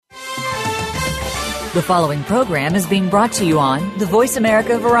The following program is being brought to you on the Voice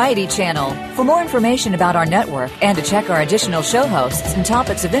America Variety Channel. For more information about our network and to check our additional show hosts and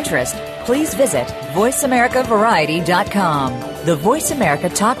topics of interest, please visit voiceamericavariety.com. The Voice America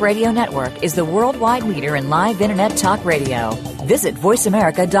Talk Radio Network is the worldwide leader in live Internet talk radio. Visit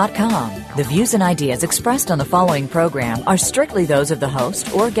voiceamerica.com. The views and ideas expressed on the following program are strictly those of the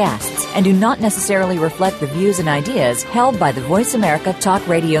host or guests and do not necessarily reflect the views and ideas held by the Voice America Talk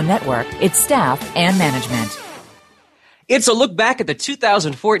Radio Network, its staff, and management. It's a look back at the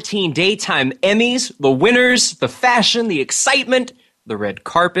 2014 Daytime Emmys, the winners, the fashion, the excitement, the red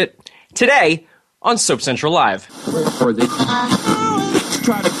carpet. Today on Soap Central Live.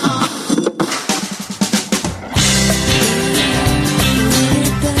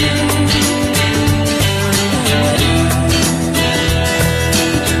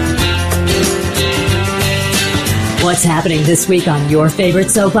 What's happening this week on your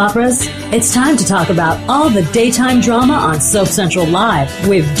favorite soap operas? It's time to talk about all the daytime drama on Soap Central Live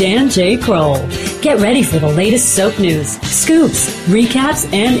with Dan J. Kroll. Get ready for the latest soap news, scoops, recaps,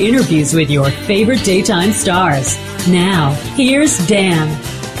 and interviews with your favorite daytime stars. Now, here's Dan.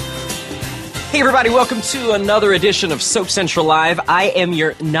 Hey everybody, welcome to another edition of Soap Central Live. I am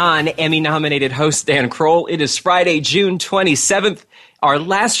your non-Emmy nominated host, Dan Kroll. It is Friday, June 27th. Our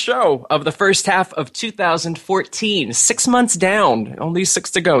last show of the first half of 2014. 6 months down, only 6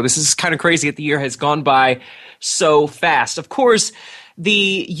 to go. This is kind of crazy that the year has gone by so fast. Of course,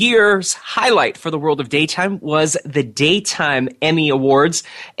 the year's highlight for the world of daytime was the Daytime Emmy Awards.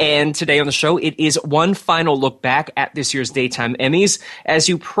 And today on the show, it is one final look back at this year's Daytime Emmys. As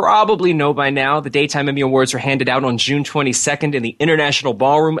you probably know by now, the Daytime Emmy Awards were handed out on June 22nd in the International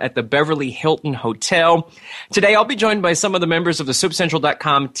Ballroom at the Beverly Hilton Hotel. Today, I'll be joined by some of the members of the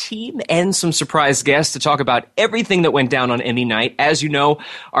SoapCentral.com team and some surprise guests to talk about everything that went down on Emmy night. As you know,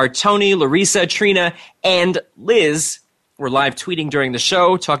 our Tony, Larissa, Trina, and Liz were live tweeting during the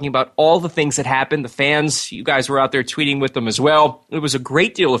show, talking about all the things that happened. The fans, you guys were out there tweeting with them as well. It was a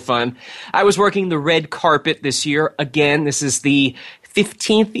great deal of fun. I was working the red carpet this year. Again, this is the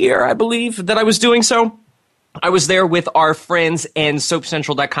 15th year, I believe, that I was doing so. I was there with our friends and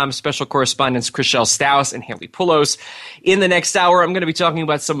SoapCentral.com special correspondents Chriselle Staus and Haley Poulos. In the next hour, I'm going to be talking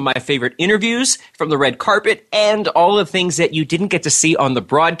about some of my favorite interviews from the red carpet and all the things that you didn't get to see on the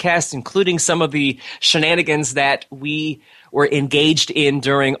broadcast, including some of the shenanigans that we were engaged in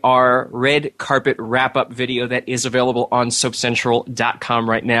during our red carpet wrap-up video that is available on SoapCentral.com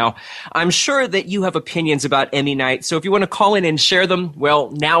right now. I'm sure that you have opinions about Emmy night, so if you want to call in and share them,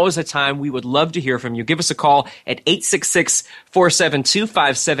 well, now is the time. We would love to hear from you. Give us a call at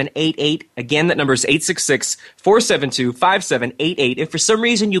 866-472-5788. Again, that number is 866-472-5788. If for some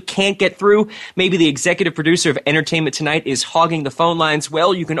reason you can't get through, maybe the executive producer of Entertainment Tonight is hogging the phone lines,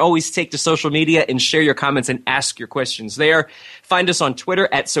 well, you can always take to social media and share your comments and ask your questions there. Find us on Twitter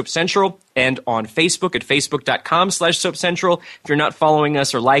at Soap Central and on Facebook at facebook.com/Soap Central. If you're not following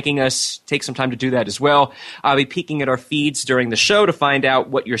us or liking us, take some time to do that as well. I'll be peeking at our feeds during the show to find out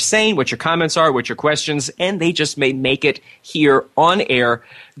what you're saying, what your comments are, what your questions, and they just may make it here on air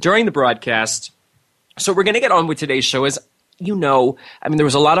during the broadcast. So we're going to get on with today's show. As you know, there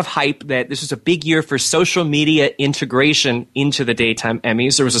was a lot of hype that this was a big year for social media integration into the Daytime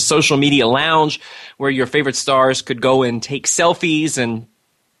Emmys. There was a social media lounge where your favorite stars could go and take selfies and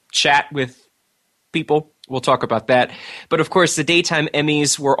chat with people. We'll talk about that. But of course, the Daytime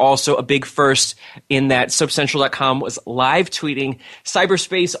Emmys were also a big first in that SoapCentral.com was live tweeting.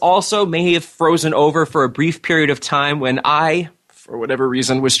 Cyberspace also may have frozen over for a brief period of time when I, for whatever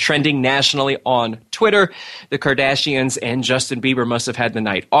reason, was trending nationally on Twitter. The Kardashians and Justin Bieber must have had the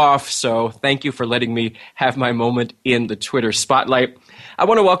night off, so thank you for letting me have my moment in the Twitter spotlight. I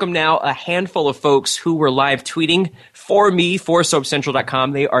want to welcome now a handful of folks who were live tweeting for me for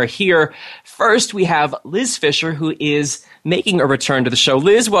SoapCentral.com. They are here. First, we have Liz Fisher, who is making a return to the show.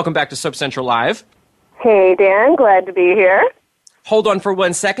 Liz, welcome back to Soap Central Live. Hey, Dan. Glad to be here. Hold on for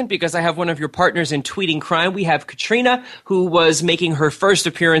 1 second because I have one of your partners in tweeting crime. We have Katrina, who was making her first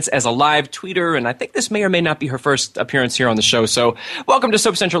appearance as a live tweeter, and I think this may or may not be her first appearance here on the show. So welcome to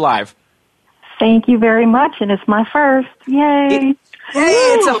Soap Central Live. Thank you very much, and it's my first. Yay!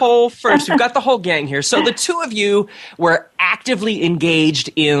 It's a whole first. We've got the whole gang here. So the two of you were actively engaged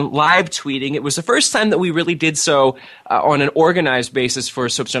in live tweeting. It was the first time that we really did so on an organized basis for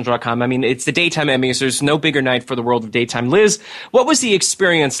SoapCentral.com. It's the Daytime Emmys. There's no bigger night for the world of daytime. Liz, what was the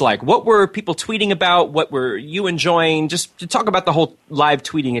experience like? What were people tweeting about? What were you enjoying? Just to talk about the whole live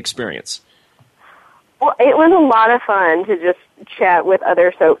tweeting experience. Well, it was a lot of fun to just chat with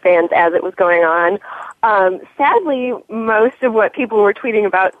other soap fans as it was going on. Sadly, most of what people were tweeting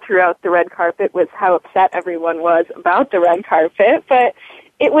about throughout the red carpet was how upset everyone was about the red carpet, but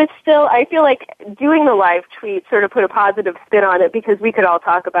it was still, I feel like doing the live tweet sort of put a positive spin on it because we could all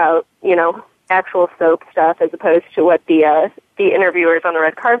talk about, actual soap stuff as opposed to what the interviewers on the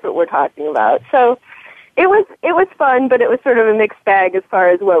red carpet were talking about. So it was fun, but it was sort of a mixed bag as far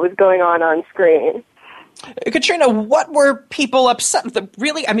as what was going on screen. Katrina, what were people upset?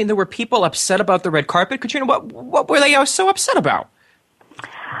 Really, I mean, there were people upset about the red carpet. Katrina, what were they so upset about?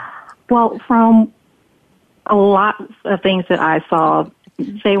 Well, from a lot of things that I saw,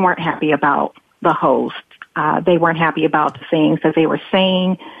 they weren't happy about the host. They weren't happy about the things that they were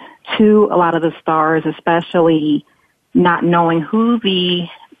saying to a lot of the stars, especially not knowing who the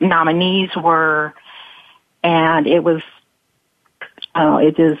nominees were. And it was,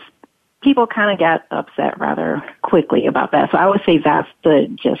 people kind of got upset rather quickly about that. So I would say that's the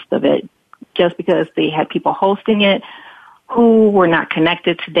gist of it. Just because they had people hosting it who were not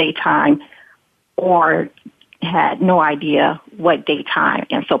connected to Daytime or had no idea what Daytime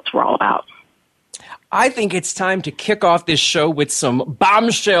and soaps were all about. I think it's time to kick off this show with some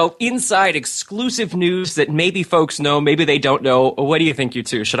bombshell, inside, exclusive news that maybe folks know, maybe they don't know. What do you think, you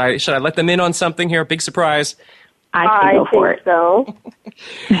two? Should I let them in on something here? Big surprise. I think so.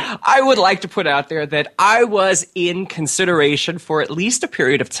 I would like to put out there that I was in consideration for at least a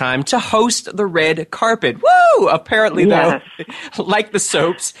period of time to host the red carpet. Woo! Apparently, yes. though, like the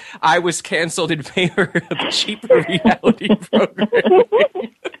soaps, I was canceled in favor of the cheaper reality program.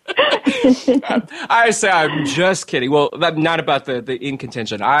 I say I'm just kidding. Well, not about the in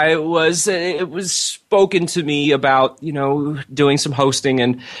contention. It was spoken to me about, doing some hosting,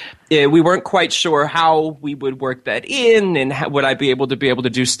 and we weren't quite sure how we would work that in, and would I be able to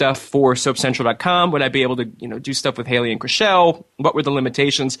do stuff for SoapCentral.com? Would I be able to, do stuff with Haley and Chriselle? What were the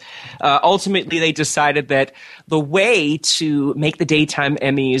limitations? Ultimately, they decided that the way to make the Daytime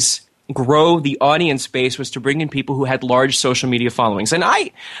Emmys grow the audience base was to bring in people who had large social media followings. And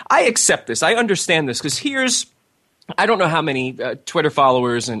I accept this. I understand this because I don't know how many Twitter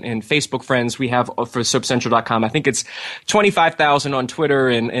followers and Facebook friends we have for SoapCentral.com. I think it's 25,000 on Twitter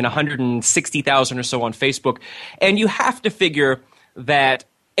and 160,000 or so on Facebook. And you have to figure that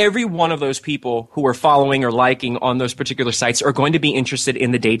every one of those people who are following or liking on those particular sites are going to be interested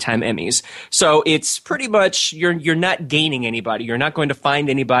in the Daytime Emmys. So it's pretty much you're not gaining anybody. You're not going to find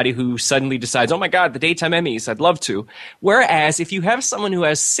anybody who suddenly decides, oh my God, the Daytime Emmys, I'd love to. Whereas if you have someone who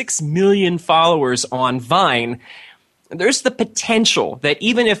has 6 million followers on Vine, there's the potential that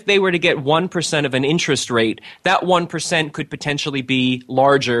even if they were to get 1% of an interest rate, that 1% could potentially be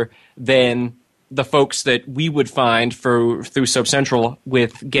larger than the folks that we would find through Soap Central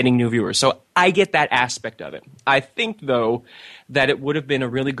with getting new viewers. So I get that aspect of it. I think, though, that it would have been a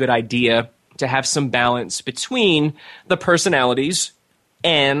really good idea to have some balance between the personalities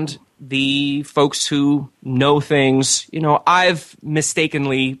and the folks who know things. I've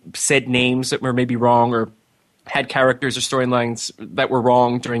mistakenly said names that were maybe wrong or had characters or storylines that were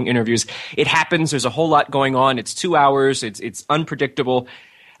wrong during interviews. It happens. There's a whole lot going on. It's 2 hours. It's unpredictable.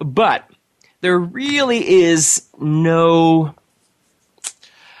 But there really is there's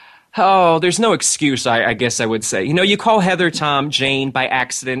no excuse, I guess I would say. You call Heather, Tom, Jane by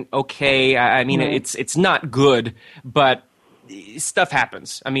accident. Okay, I mean, it's not good, but stuff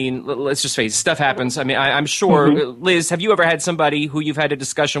happens. I mean, let's just face it, stuff happens. I mean, I'm sure, Liz, have you ever had somebody who you've had a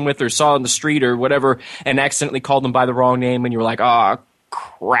discussion with or saw in the street or whatever and accidentally called them by the wrong name and you were like, oh,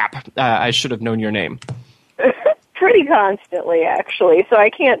 crap, I should have known your name? Pretty constantly, actually, so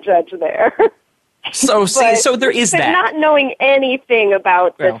I can't judge there. So there is that. Not knowing anything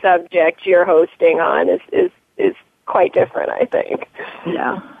about the subject you're hosting on is quite different, I think.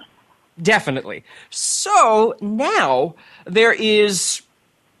 Yeah. Definitely. So now there is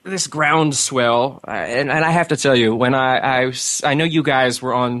this groundswell, and I have to tell you, when I know you guys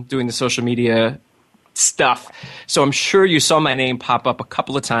were on doing the social media stuff, so I'm sure you saw my name pop up a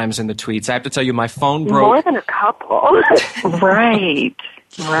couple of times in the tweets. I have to tell you, my phone broke. More than a couple. Right.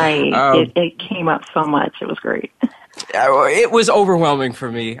 It came up so much. It was great. It was overwhelming for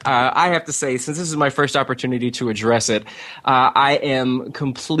me. I have to say, since this is my first opportunity to address it, I am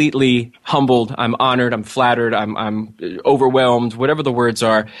completely humbled. I'm honored. I'm flattered. I'm overwhelmed, whatever the words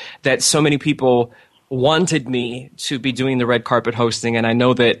are, that so many people wanted me to be doing the red carpet hosting. And I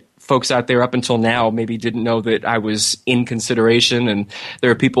know that folks out there up until now maybe didn't know that I was in consideration. And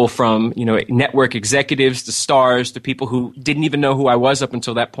there are people from, network executives to stars to people who didn't even know who I was up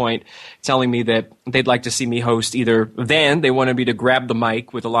until that point, telling me that they'd like to see me host either then they wanted me to grab the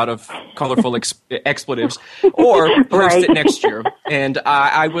mic with a lot of colorful expletives or host it next year. And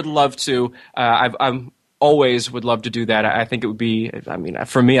I would love to. I'm always would love to do that. I think it would be,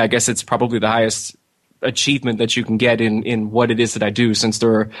 for me, I guess it's probably the highest achievement that you can get in what it is that I do, since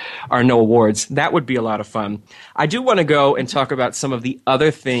there are no awards. That would be a lot of fun. I do want to go and talk about some of the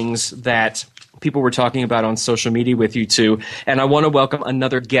other things that people were talking about on social media with you too. And I want to welcome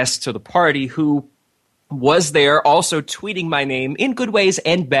another guest to the party who was there also tweeting my name in good ways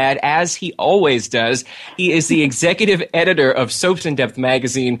and bad, as he always does. He is the executive editor of Soaps in Depth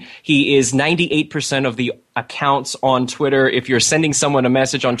magazine. He is 98% of the accounts on Twitter. If you're sending someone a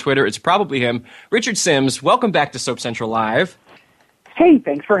message on Twitter, it's probably him. Richard Sims, welcome back to Soap Central Live. Hey,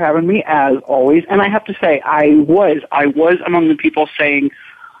 thanks for having me, as always. And I have to say, I was among the people saying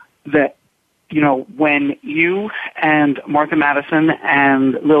that, when you and Martha Madison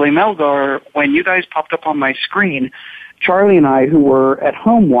and Lily Melgar, when you guys popped up on my screen, Charlie and I, who were at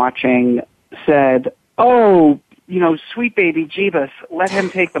home watching, said, oh, sweet baby Jeebus, let him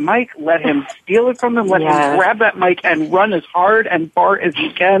take the mic, let him steal it from them, let him grab that mic and run as hard and far as he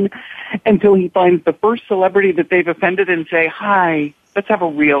can until he finds the first celebrity that they've offended and say, hi, let's have a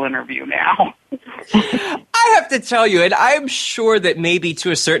real interview now. I have to tell you, and I'm sure that maybe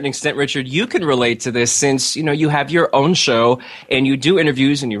to a certain extent, Richard, you can relate to this, since, you have your own show and you do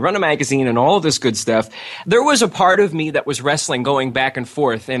interviews and you run a magazine and all of this good stuff. There was a part of me that was wrestling, going back and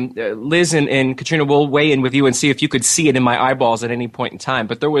forth. And Liz and Katrina will weigh in with you and see if you could see it in my eyeballs at any point in time.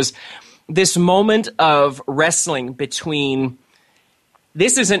 But there was this moment of wrestling between,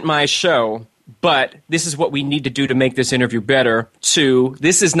 this isn't my show, but this is what we need to do to make this interview better, to,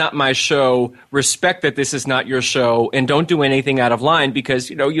 this is not my show, respect that this is not your show, and don't do anything out of line, because,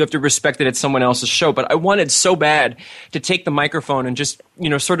 you have to respect that it's someone else's show. But I wanted so bad to take the microphone and just,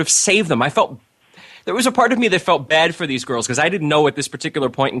 sort of save them. There was a part of me that felt bad for these girls, because I didn't know at this particular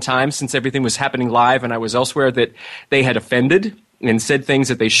point in time, since everything was happening live and I was elsewhere, that they had offended and said things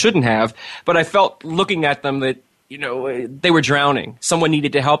that they shouldn't have. But I felt, looking at them, that they were drowning. Someone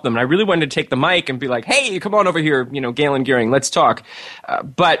needed to help them. And I really wanted to take the mic and be like, hey, come on over here, Galen Gearing, let's talk.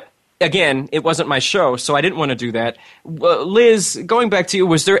 But again, it wasn't my show, so I didn't want to do that. Liz, going back to you,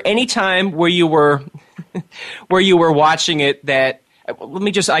 was there any time where you were watching it that, let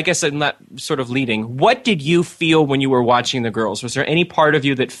me just, I guess I'm not sort of leading. What did you feel when you were watching the girls? Was there any part of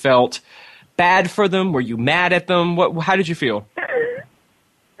you that felt bad for them? Were you mad at them? How did you feel?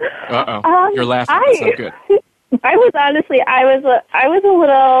 Uh-oh, you're laughing. That's not good. I was honestly, I was a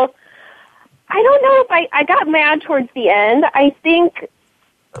little, I don't know if I got mad towards the end. I think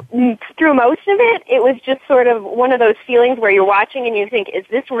through most of it, it was just sort of one of those feelings where you're watching and you think, is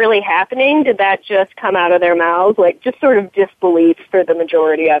this really happening? Did that just come out of their mouths? Like, just sort of disbelief for the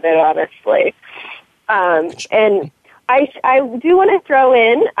majority of it, honestly. And I do want to throw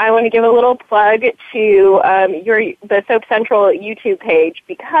in, I want to give a little plug to the Soap Central YouTube page,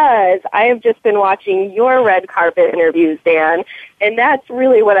 because I have just been watching your red carpet interviews, Dan, and that's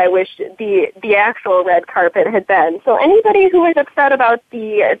really what I wish the actual red carpet had been. So anybody who is upset about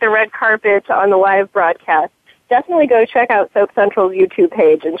the red carpet on the live broadcast, definitely go check out Soap Central's YouTube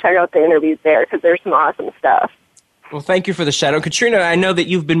page and check out the interviews there, because there's some awesome stuff. Well, thank you for the shout out. Katrina, I know that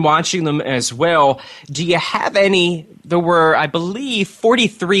you've been watching them as well. Do you have any? There were, I believe,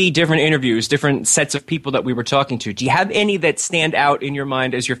 43 different interviews, different sets of people that we were talking to. Do you have any that stand out in your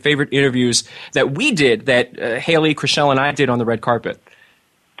mind as your favorite interviews that we did, that Haley, Chriselle, and I did on the red carpet?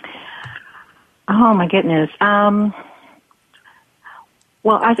 Oh, my goodness. Well,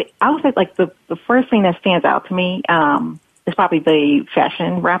 I would say, like, the first thing that stands out to me is probably the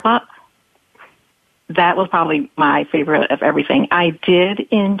fashion wrap-up. That was probably my favorite of everything. I did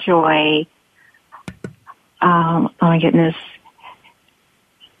enjoy, oh my goodness,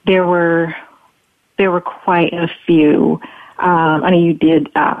 there were quite a few. I know you did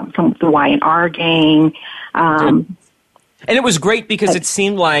some of the Y&R gang. And it was great because it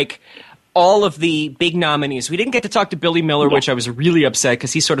seemed like all of the big nominees. We didn't get to talk to Billy Miller, which I was really upset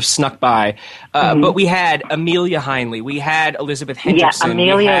because he sort of snuck by. But we had Amelia Heinle. We had Elizabeth Hendrickson. Yeah,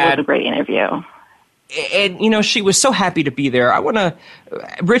 Amelia was a great interview. And, she was so happy to be there. I want to,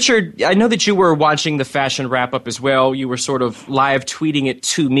 Richard, I know that you were watching the fashion wrap-up as well. You were sort of live tweeting it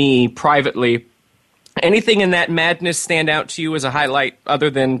to me privately. Anything in that madness stand out to you as a highlight other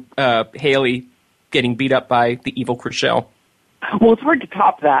than Haley getting beat up by the evil Chriselle? Well, it's hard to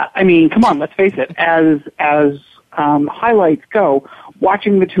top that. I mean, come on, let's face it. As highlights go,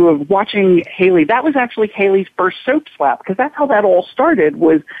 watching Haley, that was actually Haley's first soap slap, because that's how that all started,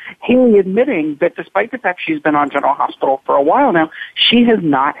 was Haley admitting that despite the fact she's been on General Hospital for a while now, she has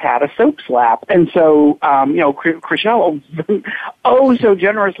not had a soap slap. And so, Chriselle, so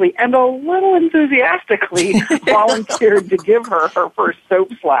generously and a little enthusiastically volunteered to give her first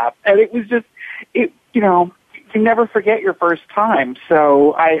soap slap. And it was just, you never forget your first time.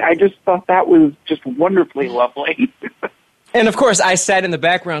 So I just thought that was just wonderfully lovely. And of course, I sat in the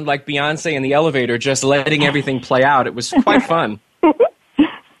background like Beyonce in the elevator, just letting everything play out. It was quite fun.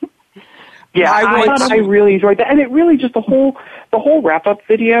 Yeah, I really enjoyed that, and it really just the whole wrap-up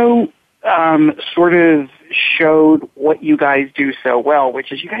video sort of showed what you guys do so well,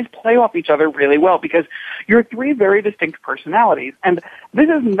 which is you guys play off each other really well because you're three very distinct personalities, and this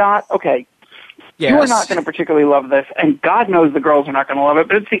is not okay. Yes. You are not going to particularly love this, and God knows the girls are not going to love it.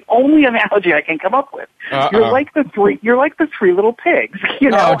 But it's the only analogy I can come up with. You're like the three little pigs.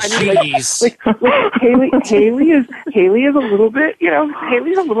 Oh, jeez. Haley is a little bit.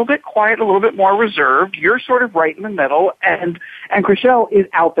 Haley's a little bit quiet, a little bit more reserved. You're sort of right in the middle, and Chriselle is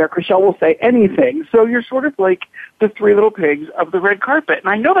out there. Chriselle will say anything. So you're sort of like the three little pigs of the red carpet. And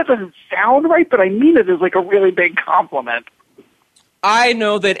I know that doesn't sound right, but I mean it as like a really big compliment. I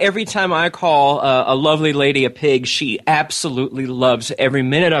know that every time I call a lovely lady a pig, she absolutely loves every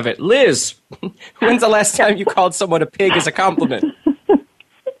minute of it. Liz, when's the last time you called someone a pig as a compliment?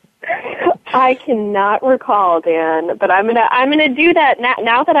 I cannot recall, Dan, but I'm gonna do that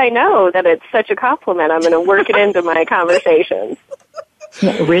now that I know that it's such a compliment. I'm gonna work it into my conversations.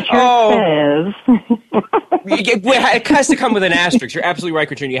 Richard says. It has to come with an asterisk. You're absolutely right,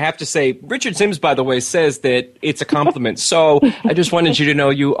 Katrina. You have to say, Richard Sims, by the way, says that it's a compliment. So I just wanted you to know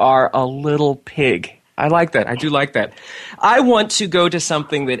you are a little pig. I like that. I do like that. I want to go to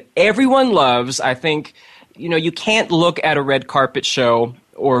something that everyone loves. I think, you can't look at a red carpet show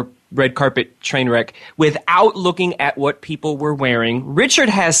or red carpet train wreck without looking at what people were wearing. Richard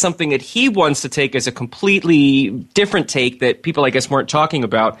has something that he wants to take as a completely different take that people, I guess, weren't talking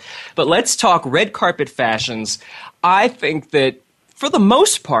about. But let's talk red carpet fashions. I think that for the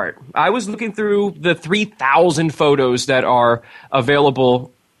most part, I was looking through the 3,000 photos that are available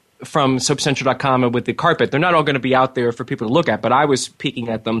from SoapCentral.com and with the carpet. They're not all going to be out there for people to look at, but I was peeking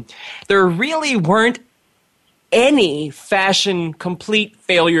at them. There really weren't any fashion complete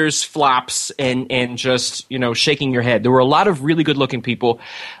failures, flops, and just, shaking your head. There were a lot of really good-looking people.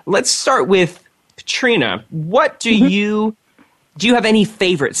 Let's start with Katrina. What do you have any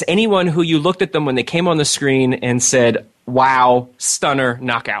favorites? Anyone who you looked at them when they came on the screen and said, wow, stunner,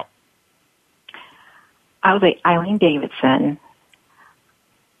 knockout? I would say Eileen Davidson.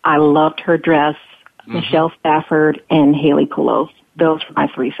 I loved her dress. Michelle Stafford and Haley Poulos. Those were my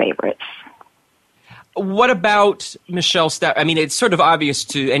three favorites. What about Michelle Stafford? I mean, it's sort of obvious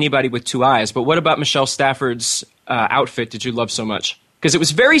to anybody with two eyes, but what about Michelle Stafford's outfit did you love so much? Because it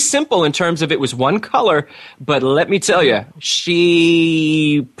was very simple in terms of it was one color, but let me tell you,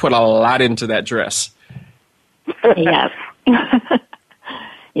 she put a lot into that dress. Yes.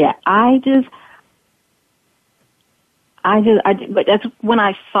 Yeah, but that's when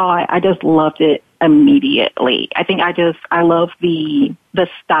I saw it, I just loved it immediately. I think I love the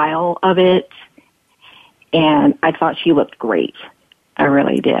style of it. And I thought she looked great. I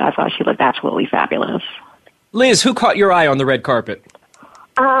really did. I thought she looked absolutely fabulous. Liz, who caught your eye on the red carpet?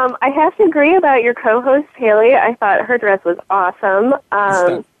 I have to agree about your co-host, Haley. I thought her dress was awesome.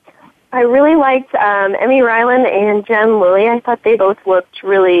 I really liked Emmy Ryland and Jen Lilly. I thought they both looked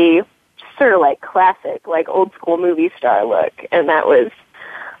really sort of like classic, like old school movie star look. And that was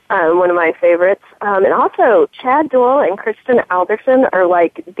one of my favorites. And also, Chad Duell and Kristen Alderson are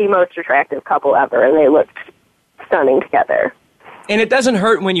like the most attractive couple ever, and they looked stunning together. And it doesn't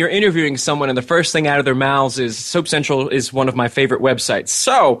hurt when you're interviewing someone and the first thing out of their mouths is Soap Central is one of my favorite websites.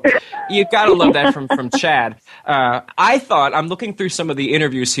 So you've got to love that from Chad. I thought, I'm looking through some of the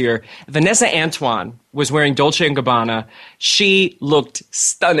interviews here, Vanessa Antoine was wearing Dolce & Gabbana. She looked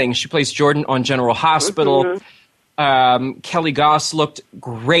stunning. She plays Jordan on General Hospital. Mm-hmm. Kelly Goss looked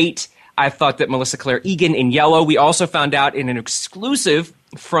great. I thought that Melissa Claire Egan in yellow. We also found out in an exclusive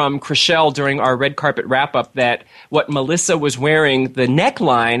from Chriselle during our red carpet wrap-up that what Melissa was wearing, the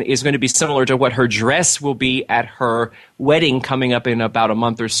neckline, is going to be similar to what her dress will be at her wedding coming up in about a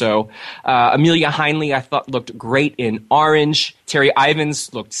month or so. Amelia Heinle, I thought, looked great in orange. Terry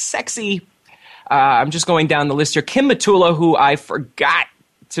Ivins looked sexy. I'm just going down the list here. Kim Matula, who I forgot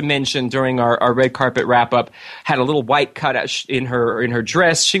to mention during our red carpet wrap-up, had a little white cut in her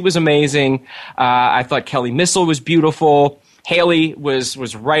dress. She was amazing. I thought Kelly Missel was beautiful. Haley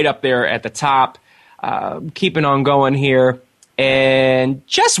was right up there at the top. Keeping on going here. And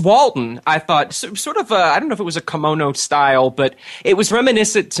Jess Walton, I thought, sort of, I don't know if it was a kimono style, but it was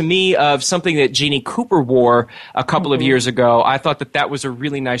reminiscent to me of something that Jeannie Cooper wore a couple of years ago. I thought that was a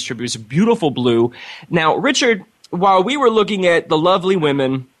really nice tribute. It was a beautiful blue. Now, Richard, while we were looking at the lovely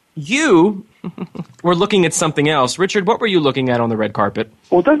women, you We're looking at something else. Richard, what were you looking at on the red carpet?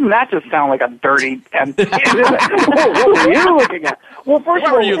 Well, doesn't that just sound like a dirty and what were you looking at? Well, first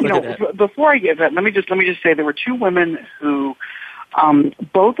of all, before I get that, let me just say there were two women who,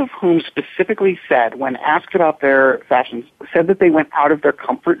 both of whom specifically said, when asked about their fashions, said that they went out of their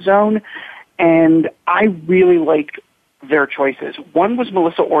comfort zone, and I really liked their choices. One was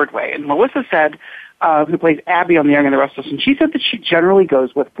Melissa Ordway, and Melissa said, who plays Abby on The Young and the Restless, and she said that she generally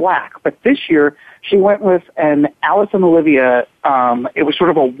goes with black, but this year she went with an Alice and Olivia, it was sort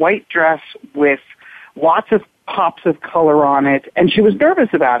of a white dress with lots of pops of color on it, and she was nervous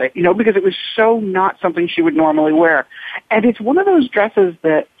about it, because it was so not something she would normally wear. And it's one of those dresses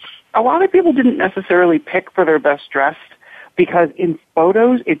that a lot of people didn't necessarily pick for their best dress, because in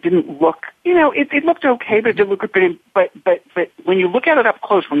photos it didn't look, it looked okay, but it didn't look good. But when you look at it up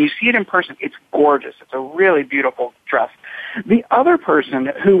close, when you see it in person, it's gorgeous. It's a really beautiful dress. The other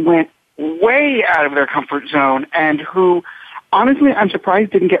person who went way out of their comfort zone and who, honestly, I'm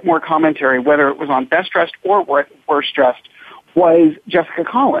surprised didn't get more commentary, whether it was on Best Dressed or Worst Dressed, was Jessica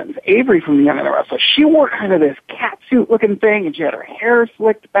Collins, Avery from The Young and the Restless. She wore kind of this catsuit looking thing, and she had her hair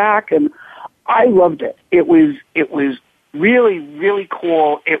slicked back, and I loved it. It was really, really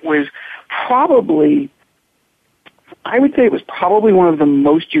cool. It was probably, I would say it was probably one of the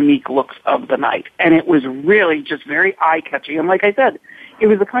most unique looks of the night. And it was really just very eye-catching. And like I said, it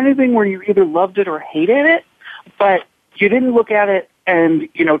was the kind of thing where you either loved it or hated it, but you didn't look at it and,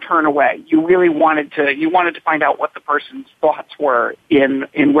 turn away. You really wanted to find out what the person's thoughts were in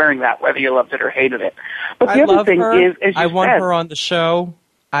wearing that, whether you loved it or hated it. But the other thing is, as you I want said, her on the show.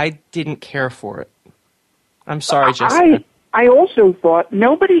 I didn't care for it. I'm sorry, Jessica. I also thought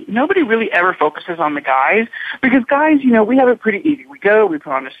nobody really ever focuses on the guys, because guys, we have it pretty easy. We go, we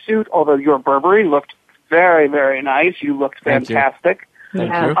put on a suit, although your Burberry looked very, very nice. You looked fantastic.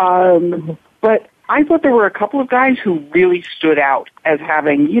 Thank you. But I thought there were a couple of guys who really stood out as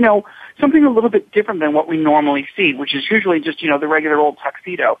having, something a little bit different than what we normally see, which is usually just, the regular old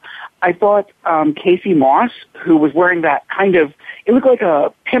tuxedo. I thought Casey Moss, who was wearing that kind of, it looked like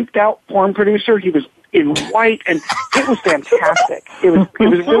a pimped out porn producer. He was in white, and it was fantastic. It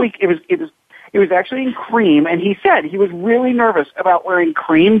was actually in cream, and he said he was really nervous about wearing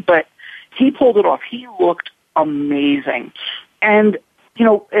cream, but he pulled it off. He looked amazing. And,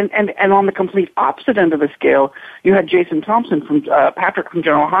 and on the complete opposite end of the scale, you had Jason Thompson from, Patrick from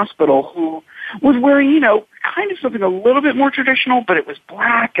General Hospital, who was wearing, kind of something a little bit more traditional, but it was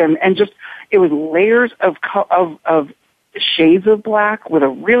black, and just, it was layers of shades of black with a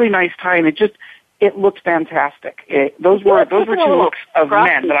really nice tie, and it looked fantastic. Those were two looks of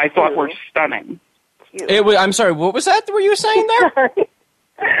men that I thought were stunning. I'm sorry, what was that? Were you saying there? Sorry.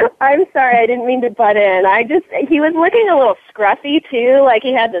 I'm sorry, I didn't mean to butt in. He was looking a little scruffy too, like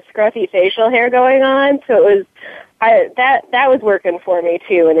he had the scruffy facial hair going on. So it was, that was working for me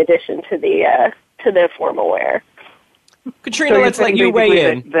too, in addition to the formal wear. Katrina, let's let you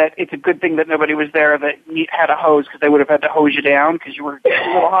weigh in. That it's a good thing that nobody was there that had a hose, because they would have had to hose you down because you were getting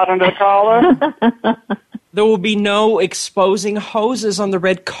a little hot under the collar. There will be no exposing hoses on the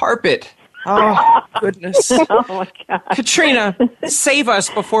red carpet. Oh, goodness. Oh, my God. Katrina, save us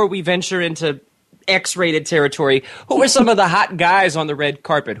before we venture into X-rated territory. Who were some of the hot guys on the red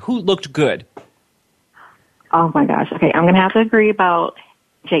carpet? Who looked good? Oh, my gosh. Okay, I'm going to have to agree about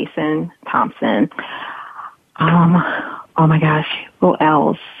Jason Thompson. Oh my gosh, who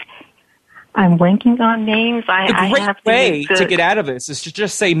else? I'm blanking on names. The great way to get out of this is to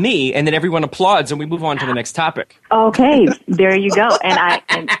just say me, and then everyone applauds, and we move on to the next topic. Okay, there you go.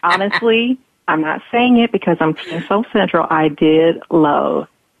 And honestly, I'm not saying it because I'm Team Soap Central. I did love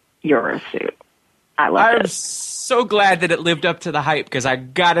your suit. I loved it. I'm so glad that it lived up to the hype, because I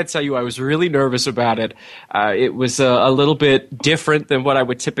gotta tell you, I was really nervous about it. It was a little bit different than what I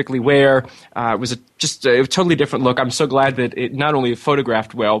would typically wear. It was just a totally different look. I'm so glad that it not only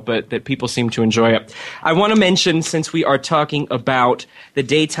photographed well, but that people seem to enjoy it. I want to mention, since we are talking about the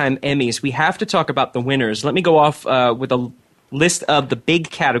Daytime Emmys, we have to talk about the winners. Let me go off with a list of the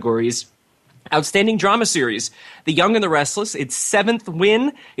big categories. Outstanding Drama Series, The Young and the Restless, its 7th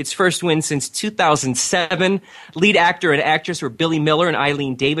win, its first win since 2007. Lead actor and actress were Billy Miller and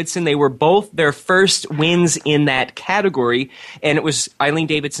Eileen Davidson. They were both their first wins in that category, and it was Eileen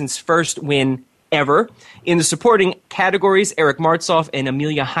Davidson's first win ever. In the supporting categories, Eric Martsolf and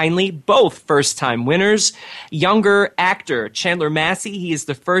Amelia Heinle, both first-time winners. Younger actor, Chandler Massey, he is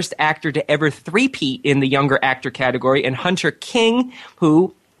the first actor to ever three-peat in the younger actor category, and Hunter King,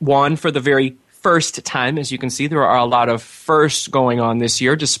 who won for the very first time. As you can see, there are a lot of firsts going on this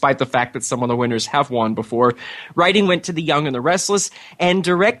year, despite the fact that some of the winners have won before. Writing went to The Young and the Restless, and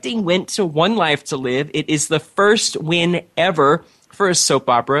directing went to One Life to Live. It is the first win ever for a soap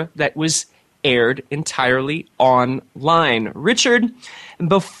opera that was aired entirely online. Richard,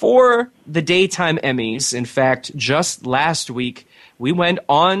 before the Daytime Emmys, in fact, just last week, we went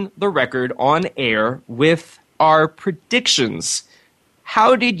on the record, on air, with our predictions.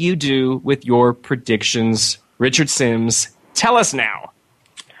 How did you do with your predictions, Richard Sims? Tell us now.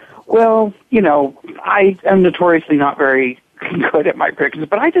 Well, I am notoriously not very good at my predictions,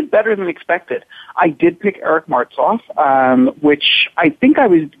 but I did better than expected. I did pick Eric Martsolf, which I think I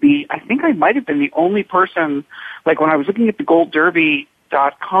might have been the only person, like when I was looking at the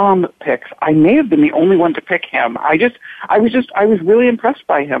GoldDerby.com picks, I may have been the only one to pick him. I was really impressed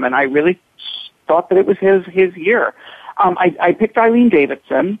by him, and I really thought that it was his year. I picked Eileen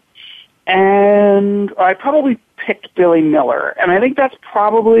Davidson, and I probably picked Billy Miller, and I think that's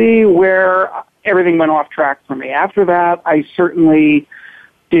probably where everything went off track for me. After that, I certainly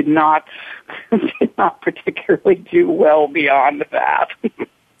did not particularly do well beyond that.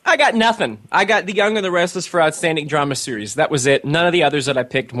 I got nothing. I got The Young and the Restless for Outstanding Drama Series. That was it. None of the others that I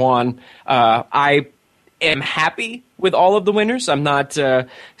picked won. I am happy with all of the winners. I'm not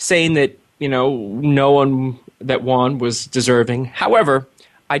saying that, no one that won was deserving. However,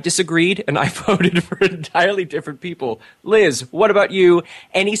 I disagreed, and I voted for entirely different people. Liz, what about you?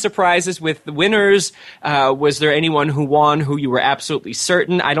 Any surprises with the winners? Was there anyone who won who you were absolutely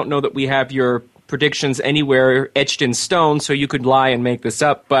certain? I don't know that we have your predictions anywhere etched in stone, so you could lie and make this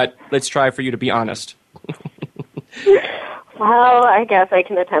up, but let's try for you to be honest. Well, I guess I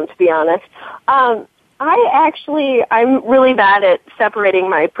can attempt to be honest. I'm really bad at separating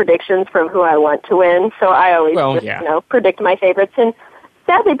my predictions from who I want to win, so I always predict my favorites, and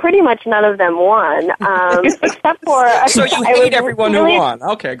sadly, pretty much none of them won, except for... So you hate everyone who won.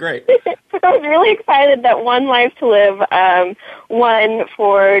 Okay, great. I was really excited that One Life to Live won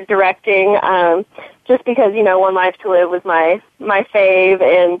for directing, just because, One Life to Live was my fave,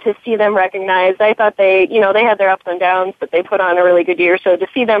 and to see them recognized, I thought they had their ups and downs, but they put on a really good year, so to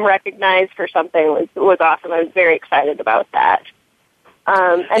see them recognized for something was awesome. I was very excited about that.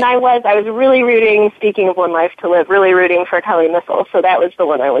 And I was really rooting, speaking of One Life to Live, really rooting for Kelly Missel, so that was the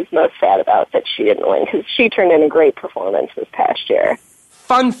one I was most sad about that she didn't win, because she turned in a great performance this past year.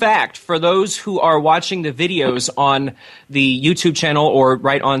 Fun fact, for those who are watching the videos on the YouTube channel or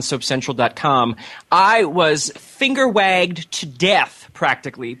right on SoapCentral.com, I was finger-wagged to death,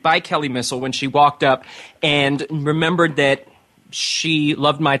 practically, by Kelly Missel when she walked up and remembered that she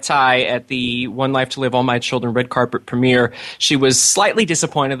loved my tie at the One Life to Live, All My Children red carpet premiere. She was slightly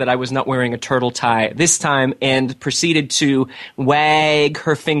disappointed that I was not wearing a turtle tie this time and proceeded to wag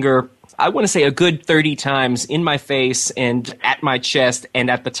her finger, I want to say a good 30 times in my face and at my chest and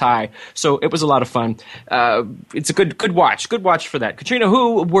at the tie. So it was a lot of fun. It's a good watch. Good watch for that. Katrina,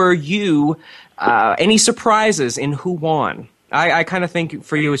 who were you? Any surprises in who won? I kind of think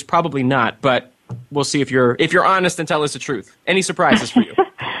for you it's probably not, but we'll see if you're honest and tell us the truth. Any surprises for you?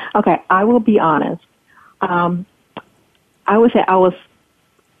 Okay, I will be honest. I would say I was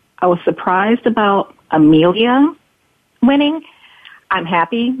surprised about Amelia winning. I'm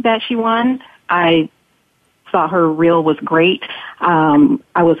happy that she won. I thought her reel was great. I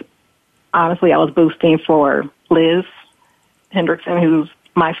was boosting for Liz Hendrickson, who's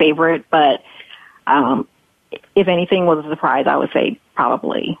my favorite, but if anything was a surprise, I would say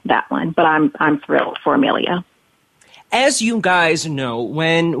probably that one. But I'm thrilled for Amelia. As you guys know,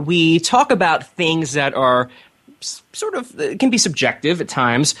 when we talk about things that are sort of can be subjective at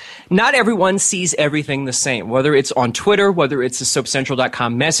times, not everyone sees everything the same, whether it's on Twitter, whether it's the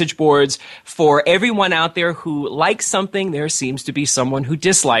SoapCentral.com message boards. For everyone out there who likes something, there seems to be someone who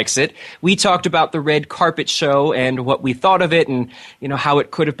dislikes it. We talked about the red carpet show and what we thought of it and, how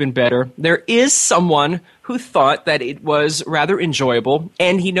it could have been better. There is someone who thought that it was rather enjoyable,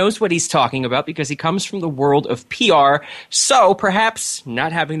 and he knows what he's talking about because he comes from the world of PR. So perhaps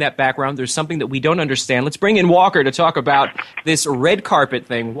not having that background, there's something that we don't understand. Let's bring in Walker to talk about this red carpet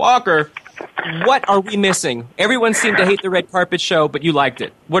thing. Walker, what are we missing? Everyone seemed to hate the red carpet show, but you liked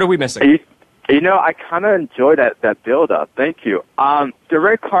it. What are we missing? I kind of enjoyed that build-up. Thank you. The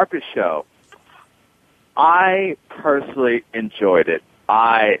red carpet show, I personally enjoyed it.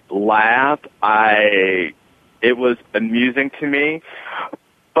 I laughed. It was amusing to me.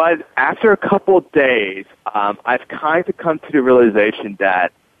 But after a couple of days, I've kind of come to the realization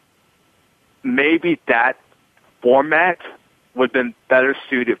that maybe that format would have been better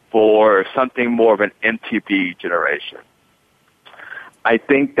suited for something more of an MTV generation. I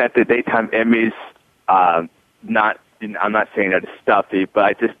think that the Daytime Emmys, I'm not saying that it's stuffy, but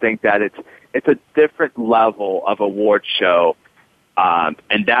I just think that it's a different level of award show,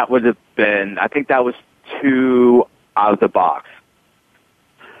 and that would have been, I think that was too out of the box.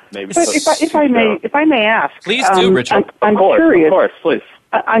 Maybe. But if I may ask, please do, Richard. I'm curious. Of course, please.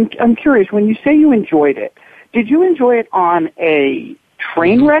 I'm curious. When you say you enjoyed it, did you enjoy it on a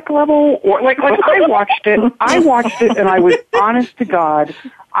train wreck level, or like I watched it, and I was, honest to God,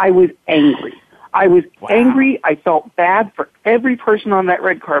 I was angry. I was angry. I felt bad for every person on that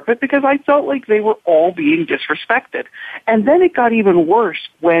red carpet because I felt like they were all being disrespected. And then it got even worse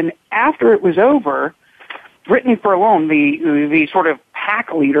when, after it was over, Brittany Furlong, the sort of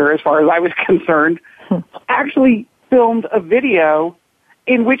pack leader, as far as I was concerned, actually filmed a video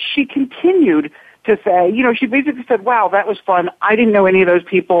in which she continued to say, she basically said, "Wow, that was fun. I didn't know any of those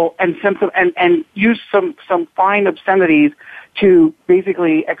people," and used some fine obscenities to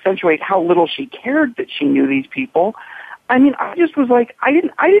basically accentuate how little she cared that she knew these people. I mean, I just was like, I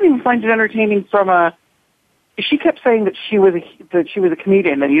didn't even find it entertaining she kept saying that she was a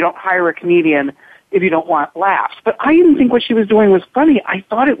comedian, and you don't hire a comedian if you don't want laughs. But I didn't think what she was doing was funny. I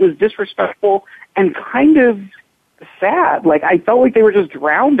thought it was disrespectful and kind of sad. Like, I felt like they were just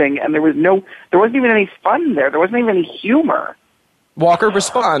drowning, and there wasn't even any fun there. There wasn't even any humor. Walker,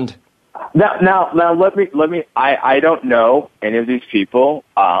 respond. Now, let me. I don't know any of these people.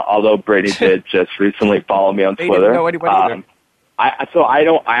 Although Brady did just recently follow me on Twitter. Didn't know anybody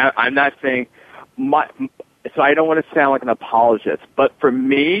either. I'm not saying so I don't want to sound like an apologist, but for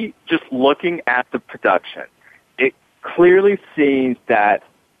me, just looking at the production, it clearly seems that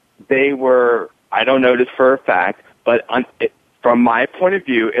they were, I don't know this for a fact, but from my point of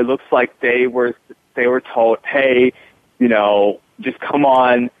view, it looks like they were told, hey, just come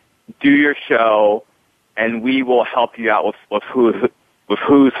on, do your show, and we will help you out with who's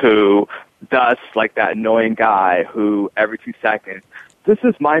who, thus like that annoying guy who every 2 seconds, this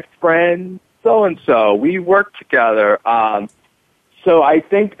is my friend so-and-so, we work together. So I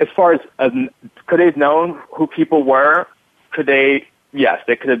think as far as could they have known who people were? Could they? Yes,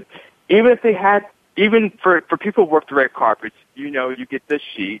 they could have. Even if they had, even for people who work the red carpets, you get this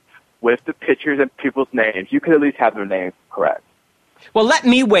sheet with the pictures and people's names. You could at least have their names correct. Well, let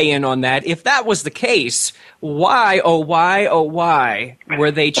me weigh in on that. If that was the case, why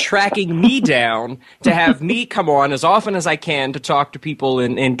were they tracking me down to have me come on as often as I can to talk to people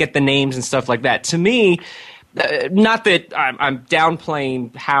and get the names and stuff like that? To me, not that I'm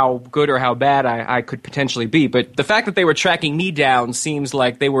downplaying how good or how bad I could potentially be, but the fact that they were tracking me down seems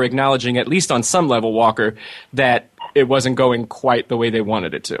like they were acknowledging, at least on some level, Walker, that it wasn't going quite the way they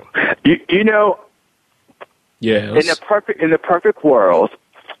wanted it to. Yes. In the perfect world,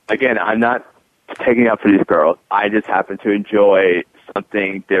 again, I'm not taking up for these girls. I just happen to enjoy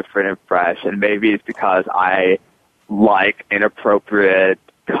something different and fresh, and maybe it's because I like inappropriate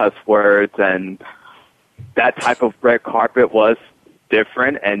cuss words, and that type of red carpet was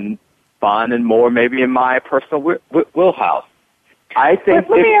different and fun and more maybe in my personal wheelhouse. I think.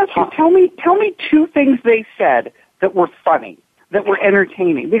 Let me ask you. Tell me 2 things they said that were funny, that were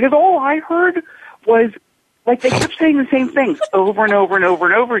entertaining, because all I heard was, like, they kept saying the same things over and over and over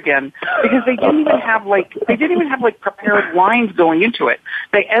and over again because they didn't even have prepared lines going into it.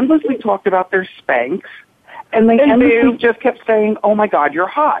 They endlessly talked about their Spanx, and they endlessly just kept saying, "Oh my God, you're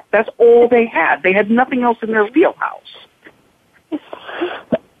hot." That's all they had. They had nothing else in their wheelhouse.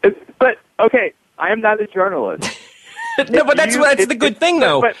 But okay, I am not a journalist. No, but that's the good thing,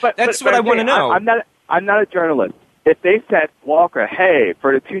 though. That's what I want to know. I'm not a journalist. If they said, Walker, hey,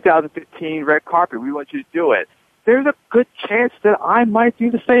 for the 2015 red carpet, we want you to do it, there's a good chance that I might do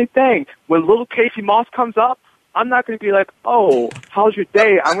the same thing. When little Casey Moss comes up, I'm not going to be like, oh, how's your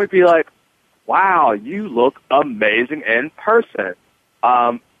day? I'm going to be like, wow, you look amazing in person.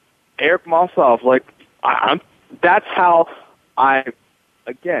 Eric Mossoff, that's how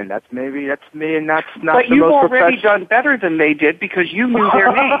again, that's me, and that's not but the most professional. But you've already done better than they did because you knew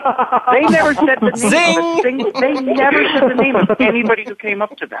their name. They never said the name. They never said the name of anybody who came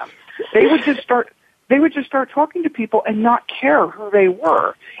up to them. They would just start talking to people and not care who they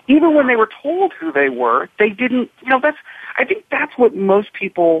were. Even when they were told who they were, they didn't. I think that's what most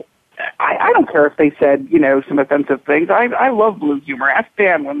people. I don't care if they said some offensive things. I love blue humor. Ask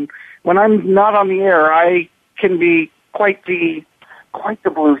Dan when I'm not on the air, I can be quite the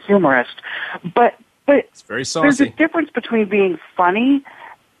blue humorist, but it's very saucy. There's a difference between being funny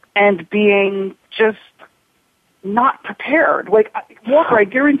and being just not prepared. Like, Walker, I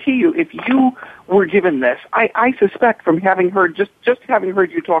guarantee you, if you were given this, I suspect from having heard just having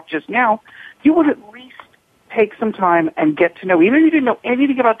heard you talk just now, you would at least take some time and get to know, even if you didn't know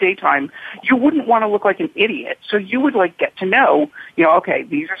anything about Daytime, you wouldn't want to look like an idiot. So you would like get to know, okay,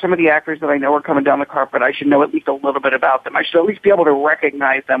 these are some of the actors that I know are coming down the carpet. I should know at least a little bit about them. I should at least be able to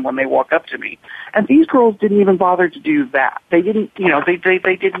recognize them when they walk up to me. And these girls didn't even bother to do that. They didn't,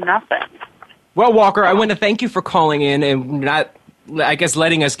 they did nothing. Well, Walker, I want to thank you for calling in and not, I guess,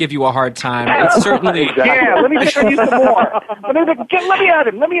 letting us give you a hard time. It's certainly... Yeah, let me pick on you some more.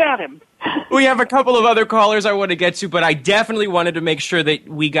 Let me at him. We have a couple of other callers I want to get to, but I definitely wanted to make sure that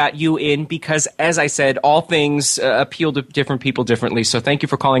we got you in because, as I said, all things appeal to different people differently. So thank you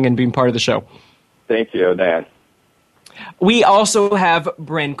for calling in and being part of the show. Thank you, Dan. We also have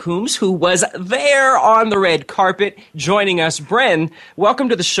Bren Coombs, who was there on the red carpet, joining us. Bren, welcome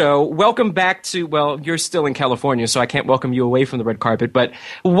to the show. Welcome back to, well, you're still in California, so I can't welcome you away from the red carpet. But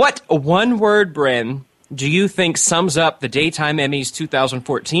what one word, Bren, do you think sums up the Daytime Emmys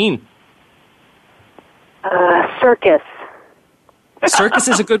 2014? Circus. Circus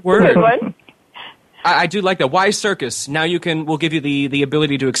is a good word. Good one. I do like that. Why circus? Now we'll give you the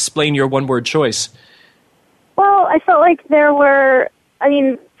ability to explain your one-word choice. Well, I felt like there were,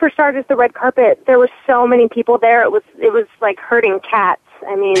 for starters, the red carpet, there were so many people there. It was like herding cats.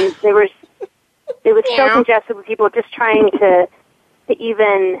 It was so congested with people just trying to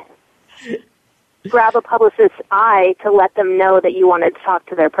even grab a publicist's eye to let them know that you wanted to talk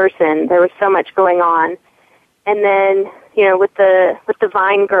to their person. There was so much going on. And then, with the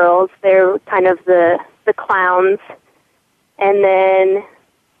Vine girls, they're kind of the clowns. And then...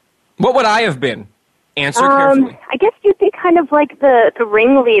 What would I have been? Answer carefully. I guess you'd be kind of like the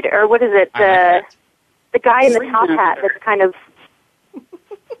ringleader, or what is it? The guy in the top hat that's kind of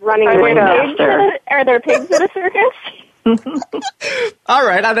running the show. Are there pigs at a circus? All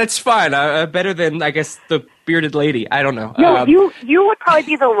right, that's fine. Better than, I guess, the bearded lady. I don't know. No, you would probably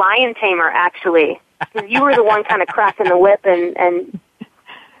be the lion tamer, actually. Because you were the one kind of cracking the whip and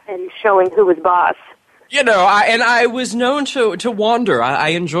showing who was boss. I was known to wander. I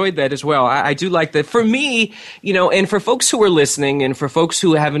enjoyed that as well. I do like that. For me, and for folks who are listening and for folks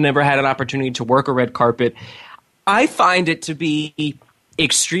who haven't never had an opportunity to work a red carpet, I find it to be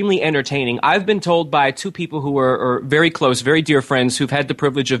extremely entertaining. I've been told by two people who are very close, very dear friends who've had the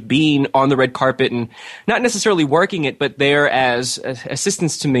privilege of being on the red carpet and not necessarily working it, but there as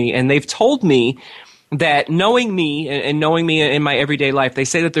assistants to me. And they've told me that knowing me and knowing me in my everyday life, they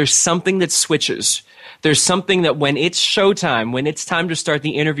say that there's something that switches. There's something that when it's showtime, when it's time to start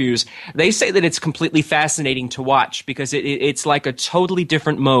the interviews, they say that it's completely fascinating to watch because it's like a totally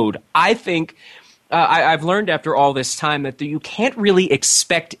different mode. I think I've learned after all this time that you can't really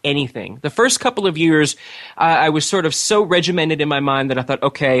expect anything. The first couple of years, I was sort of so regimented in my mind that I thought,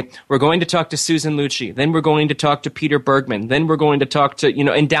 okay, we're going to talk to Susan Lucci, then we're going to talk to Peter Bergman, then we're going to talk to,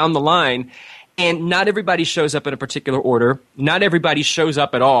 and down the line. And not everybody shows up in a particular order. Not everybody shows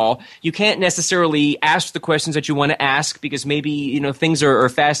up at all. You can't necessarily ask the questions that you want to ask because maybe, things are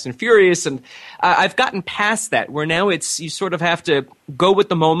fast and furious. And I've gotten past that where now you sort of have to go with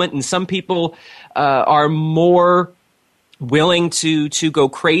the moment. And some people are more willing to go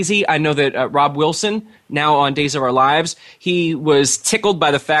crazy. I know that Rob Wilson, now on Days of Our Lives, he was tickled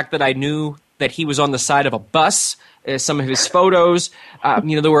by the fact that I knew that he was on the side of a bus. Some of his photos.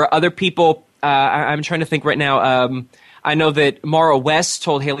 There were other people. I'm trying to think right now. I know that Mara West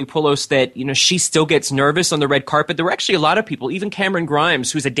told Haley Poulos that, she still gets nervous on the red carpet. There were actually a lot of people, even Cameron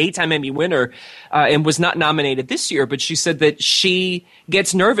Grimes, who's a Daytime Emmy winner and was not nominated this year, but she said that she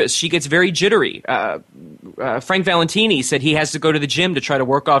gets nervous. She gets very jittery. Frank Valentini said he has to go to the gym to try to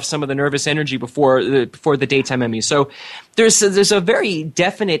work off some of the nervous energy before the Daytime Emmys. So there's a very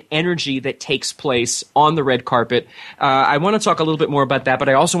definite energy that takes place on the red carpet. I want to talk a little bit more about that, but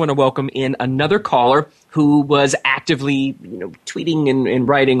I also want to welcome in another caller who was actively, tweeting and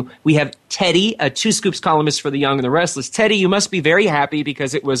writing. We have Teddy, a Two Scoops columnist for The Young and the Restless. Teddy, you must be very happy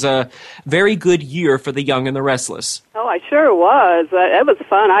because it was a very good year for The Young and the Restless. Oh, I sure was. It was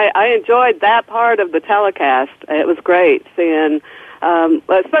fun. I enjoyed that part of the telecast. It was great seeing,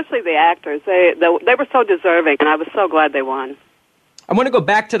 especially the actors. They were so deserving, and I was so glad they won. I want to go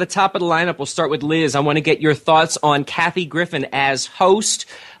back to the top of the lineup. We'll start with Liz. I want to get your thoughts on Kathy Griffin as host,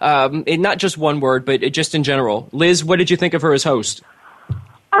 in not just one word, but just in general. Liz, what did you think of her as host?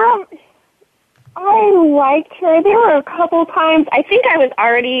 I liked her. There were a couple times, I think I was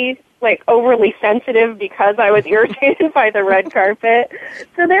already overly sensitive because I was irritated by the red carpet.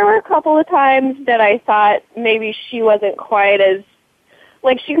 So there were a couple of times that I thought maybe she wasn't quite as,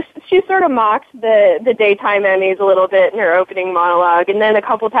 she sort of mocked the Daytime Emmys a little bit in her opening monologue, and then a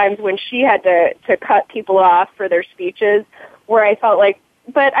couple times when she had to cut people off for their speeches, where I felt like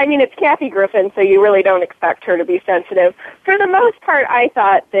but I mean, it's Kathy Griffin, so you really don't expect her to be sensitive. For the most part, I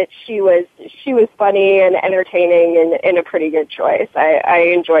thought that she was funny and entertaining and a pretty good choice.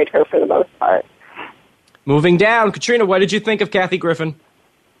 I enjoyed her for the most part. Moving down, Katrina, what did you think of Kathy Griffin?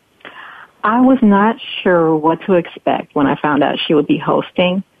 I was not sure what to expect when I found out she would be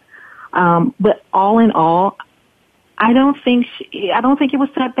hosting. But all in all, I don't think it was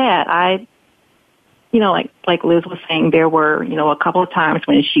that bad. Like Liz was saying, there were, a couple of times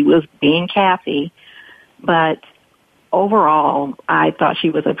when she was being Kathy, but overall, I thought she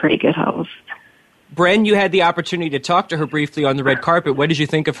was a pretty good host. Bren, you had the opportunity to talk to her briefly on the red carpet. What did you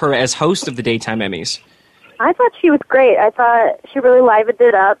think of her as host of the Daytime Emmys? I thought she was great. I thought she really livened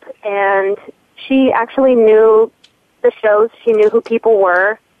it up, and she actually knew the shows. She knew who people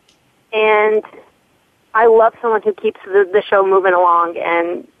were, and I love someone who keeps the show moving along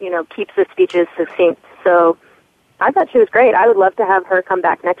and, keeps the speeches succinct. So I thought she was great. I would love to have her come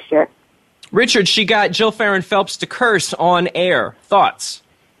back next year. Richard, she got Jill Farron Phelps to curse on air. Thoughts?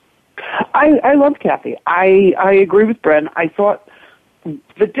 I love Kathy. I agree with Bren. I thought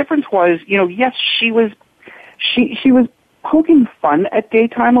the difference was, yes, she was poking fun at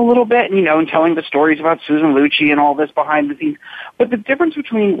Daytime a little bit, and telling the stories about Susan Lucci and all this behind the scenes. But the difference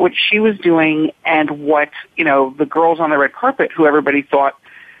between what she was doing and what, the girls on the red carpet, who everybody thought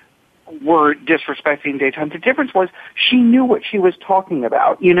were disrespecting Daytime, the difference was she knew what she was talking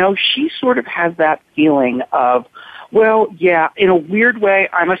about. She sort of has that feeling of, well, yeah, in a weird way,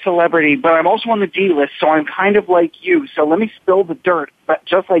 I'm a celebrity, but I'm also on the D list, so I'm kind of like you. So let me spill the dirt, but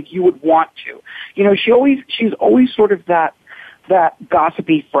just like you would want to. She's always sort of that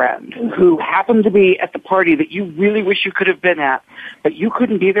gossipy friend who happened to be at the party that you really wish you could have been at, but you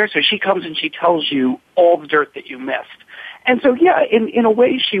couldn't be there. So she comes and she tells you all the dirt that you missed. And so, yeah, in a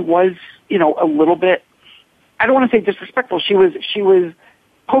way, she was, a little bit. I don't want to say disrespectful. She was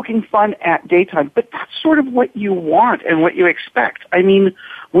poking fun at Daytime, but that's sort of what you want and what you expect. I mean,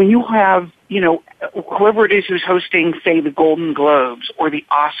 when you have, whoever it is who's hosting, say, the Golden Globes or the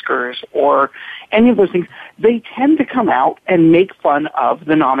Oscars or any of those things, they tend to come out and make fun of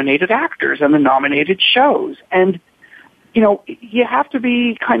the nominated actors and the nominated shows. And, you have to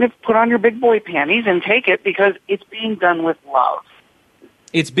be kind of put on your big boy panties and take it because it's being done with love.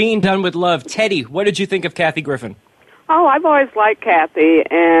 It's being done with love. Teddy, what did you think of Kathy Griffin? Oh, I've always liked Kathy,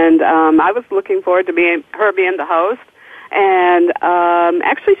 and I was looking forward to her being the host. And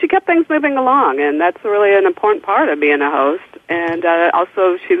actually, she kept things moving along, and that's really an important part of being a host. And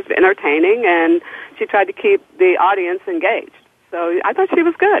also, she was entertaining, and she tried to keep the audience engaged. So I thought she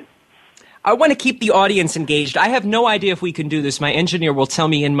was good. I want to keep the audience engaged. I have no idea if we can do this. My engineer will tell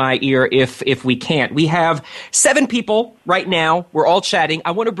me in my ear if we can't. We have 7 people right now. We're all chatting. I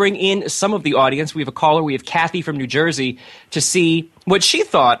want to bring in some of the audience. We have a caller. We have Kathy from New Jersey to see what she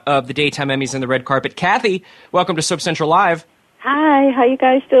thought of the Daytime Emmys and the red carpet. Kathy, welcome to Soap Central Live. Hi, how you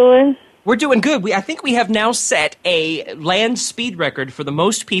guys doing? We're doing good. I think we have now set a land speed record for the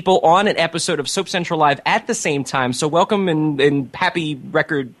most people on an episode of Soap Central Live at the same time. So welcome and happy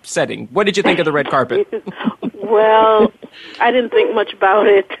record setting. What did you think of the red carpet? Well, I didn't think much about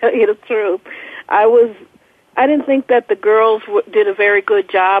it, to tell you the truth. I didn't think that the girls did a very good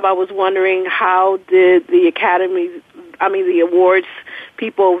job. I was wondering how did the awards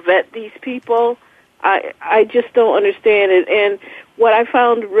people vet these people. I just don't understand it. And what I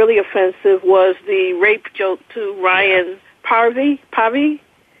found really offensive was the rape joke to Ryan Pavey,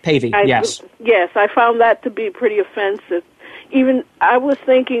 yes. Yes, I found that to be pretty offensive. Even I was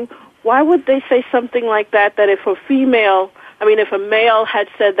thinking, why would they say something like that if a male had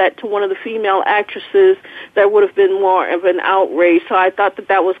said that to one of the female actresses, there would have been more of an outrage. So I thought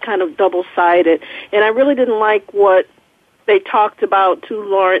that was kind of double-sided. And I really didn't like what they talked about to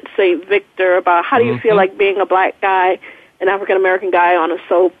Lawrence St. Victor about how do you feel like being a black guy, an African-American guy on a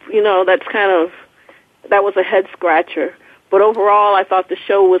soap. That was a head-scratcher. But overall, I thought the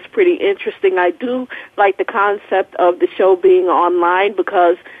show was pretty interesting. I do like the concept of the show being online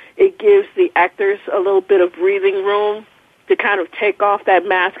because it gives the actors a little bit of breathing room to kind of take off that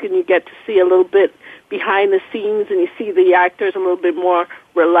mask, and you get to see a little bit behind the scenes, and you see the actors a little bit more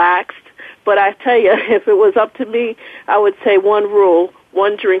relaxed. But I tell you, if it was up to me, I would say one rule,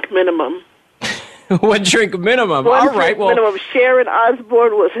 1 drink minimum. 1 drink minimum. All right. Well, minimum. Sharon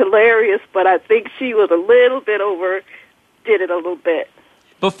Osbourne was hilarious, but I think she was a little bit did it a little bit.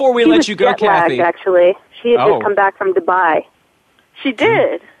 Before we let you go, Kathy. Actually, she had just come back from Dubai. She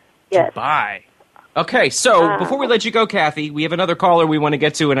did. Yes. Dubai. Okay, so before we let you go, Kathy, we have another caller we want to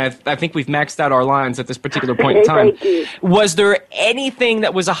get to, and I think we've maxed out our lines at this particular point in time. Thank you. Was there anything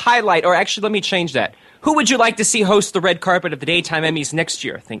that was a highlight, or actually let me change that. Who would you like to see host the red carpet of the Daytime Emmys next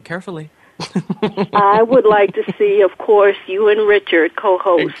year? Think carefully. I would like to see, of course, you and Richard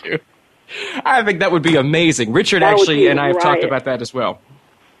co-host. Thank you. I think that would be amazing. Richard That would actually be and I have talked about that as well.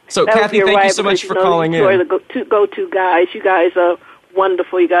 So, That would Kathy, be a thank you riot so much because, for calling in. You're the go-to guys. You guys are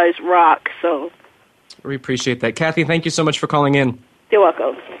wonderful. You guys rock. So We appreciate that. Kathy, thank you so much for calling in. you're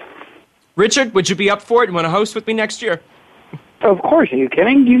welcome. Richard, would you be up for it? You want to host with me next year? Of course, are you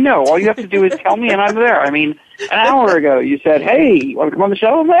kidding? You know, all you have to do is tell me and I'm there. I mean, an hour ago you said, hey, you want to come on the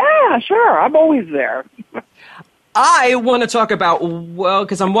show? I'm like, yeah, sure, I'm always there. I want to talk about, well,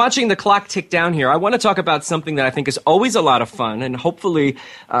 because I'm watching the clock tick down here, I want to talk about something that I think is always a lot of fun, and hopefully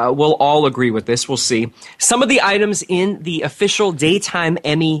we'll all agree with this. We'll see. Some of the items in the official Daytime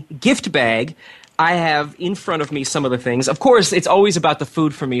Emmy gift bag. I have in front of me some of the things. Of course, it's always about the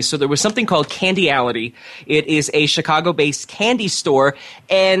food for me. So there was something called Candyality. It is a Chicago-based candy store,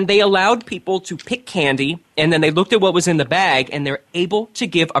 and they allowed people to pick candy, and then they looked at what was in the bag, and they're able to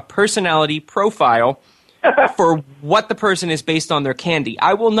give a personality profile for what the person is based on their candy.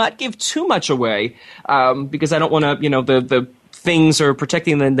 I will not give too much away because I don't want to, the things are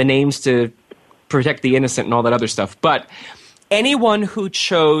protecting the names to protect the innocent and all that other stuff. But anyone who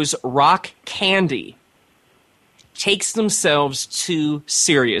chose rock candy takes themselves too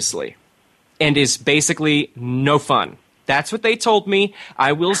seriously and is basically no fun. That's what they told me.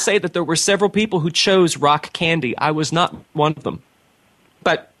 I will say that there were several people who chose rock candy. I was not one of them.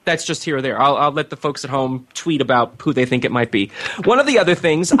 But that's just here or there. I'll let the folks at home tweet about who they think it might be. One of the other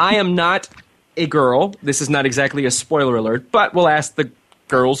things, I am not a girl. This is not exactly a spoiler alert, but we'll ask the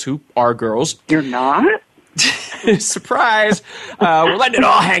girls who are girls. You're not? Surprise! We're letting it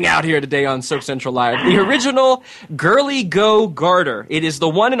all hang out here today on Soap Central Live. The original Girly Go Garter. It is the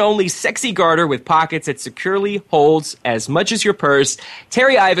one and only sexy garter with pockets that securely holds as much as your purse.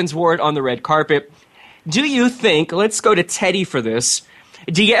 Terry Ivins wore it on the red carpet. Do you think, let's go to Teddy for this,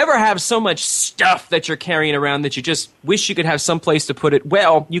 do you ever have so much stuff that you're carrying around that you just wish you could have some place to put it?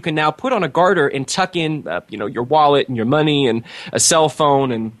 Well, you can now put on a garter and tuck in, your wallet and your money and a cell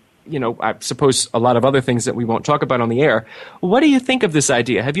phone and, I suppose a lot of other things that we won't talk about on the air. What do you think of this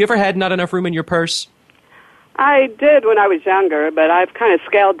idea? Have you ever had not enough room in your purse? I did when I was younger, but I've kind of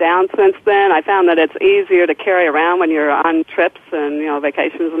scaled down since then. I found that it's easier to carry around when you're on trips and,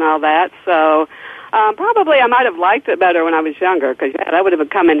 vacations and all that. So probably I might have liked it better when I was younger because that would have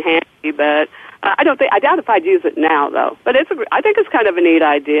come in handy. But I doubt if I'd use it now, though. But I think it's kind of a neat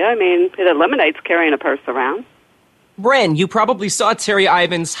idea. I mean, it eliminates carrying a purse around. Bren, you probably saw Terry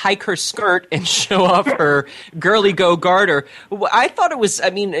Ivins hike her skirt and show off her Girly Go Garter. I thought it was,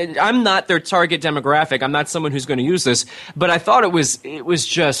 I'm not their target demographic. I'm not someone who's going to use this, but I thought it was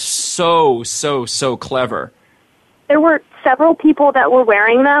just so clever. There were several people that were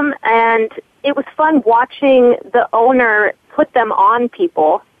wearing them, and it was fun watching the owner put them on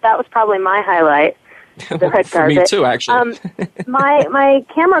people. That was probably my highlight. The red For me too, actually. My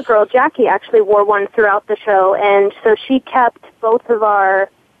camera girl, Jackie, actually wore one throughout the show, and so she kept both of our,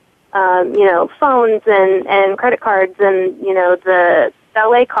 phones and credit cards and, the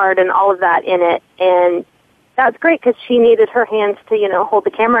valet card and all of that in it. And that's great because she needed her hands to, hold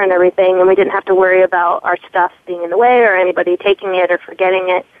the camera and everything, and we didn't have to worry about our stuff being in the way or anybody taking it or forgetting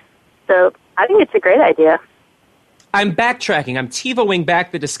it. So I think it's a great idea. I'm backtracking. I'm TiVoing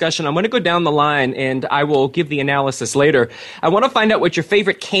back the discussion. I'm going to go down the line, and I will give the analysis later. I want to find out what your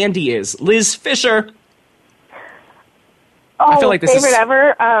favorite candy is. Liz Fisher. I feel like this favorite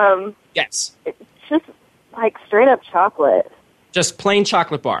ever? Yes. It's just like straight up chocolate. Just plain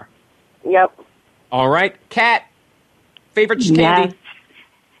chocolate bar. Yep. All right. Kat, favorite candy?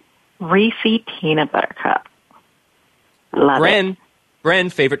 Yes. Reese's Peanut Butter Cup. Love it.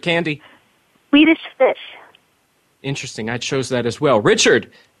 Bren, favorite candy? Swedish Fish. Interesting. I chose that as well.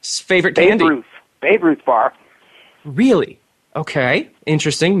 Richard, favorite candy? Babe Ruth bar. Really? Okay.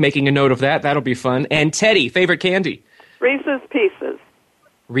 Interesting. Making a note of that. That'll be fun. And Teddy, favorite candy? Reese's Pieces.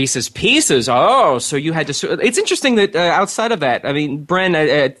 Reese's Pieces. Oh, so you had to. It's interesting that outside of that, I mean, Bren,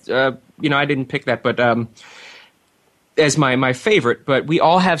 I didn't pick that, but as my favorite. But we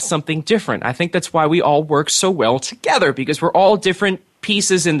all have something different. I think that's why we all work so well together because we're all different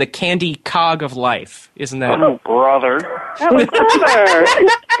pieces in the candy cog of life. Isn't that? Oh, brother. That was clever.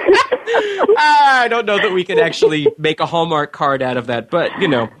 I don't know that we could actually make a Hallmark card out of that, but,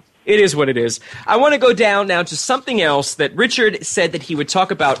 it is what it is. I want to go down now to something else that Richard said that he would talk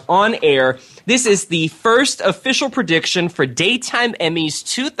about on air. This is the first official prediction for Daytime Emmys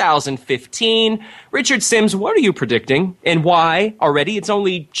 2015. Richard Sims, what are you predicting and why already? It's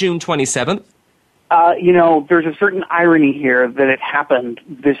only June 27th. There's a certain irony here that it happened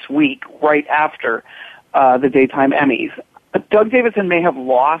this week, right after the Daytime Emmys. Doug Davidson may have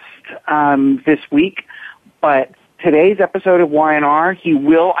lost this week, but today's episode of Y&R, he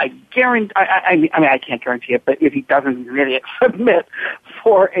will, I guarantee, I mean, I can't guarantee it, but if he doesn't, he's an idiot, submit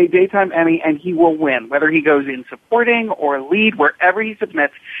for a Daytime Emmy, and he will win. Whether he goes in supporting or lead, wherever he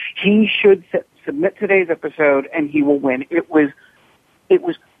submits, he should submit today's episode, and he will win. It was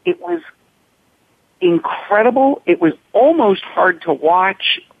incredible. It was almost hard to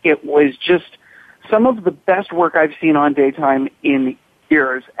watch. It was just some of the best work I've seen on Daytime in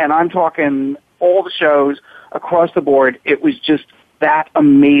years, and I'm talking all the shows across the board. It was just that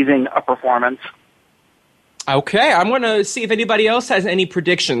amazing a performance. Okay, I'm going to see if anybody else has any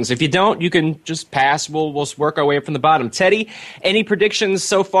predictions. If you don't, you can just pass. We'll work our way up from the bottom. Teddy, any predictions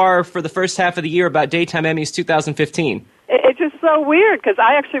so far for the first half of the year about Daytime Emmys 2015? It's just so weird because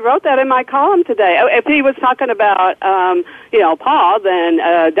I actually wrote that in my column today. If he was talking about, Paul, then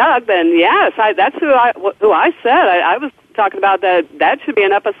Doug, then yes, that's who I said. I was talking about that should be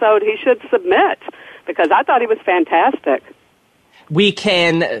an episode he should submit because I thought he was fantastic. We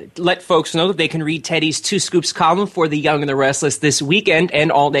can let folks know that they can read Teddy's Two Scoops column for The Young and the Restless this weekend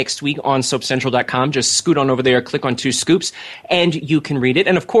and all next week on SoapCentral.com. Just scoot on over there, click on Two Scoops, and you can read it.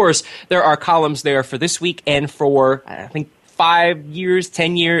 And, of course, there are columns there for this week and for, I think, 5 years,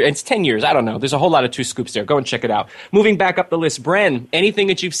 10 years. It's 10 years. I don't know. There's a whole lot of Two Scoops there. Go and check it out. Moving back up the list, Bren, anything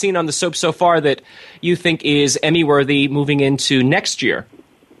that you've seen on the soap so far that you think is Emmy-worthy moving into next year?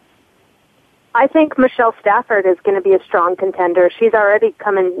 I think Michelle Stafford is going to be a strong contender. She's already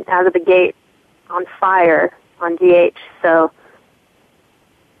coming out of the gate on fire on DH, so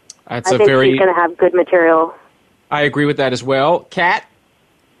I think she's going to have good material. I agree with that as well. Kat?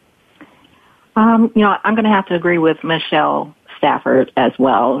 I'm going to have to agree with Michelle Stafford as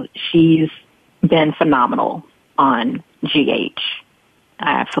well. She's been phenomenal on GH.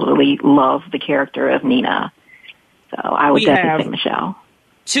 I absolutely love the character of Nina, so I would definitely say Michelle.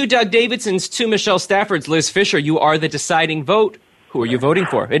 2 Doug Davidsons, 2 Michelle Staffords. Liz Fisher, you are the deciding vote. Who are you voting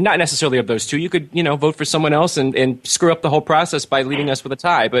for? And not necessarily of those 2. You could, vote for someone else and screw up the whole process by leaving us with a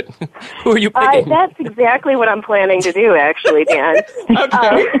tie. But who are you picking? That's exactly what I'm planning to do, actually, Dan.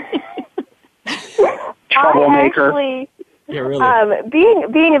 Okay. Troublemaker. Yeah, really.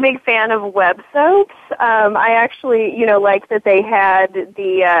 Being a big fan of web soaps, I actually, like that they had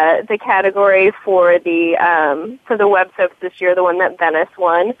the category for the web soaps this year, the one that Venice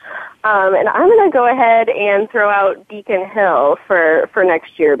won. And I'm going to go ahead and throw out Beacon Hill for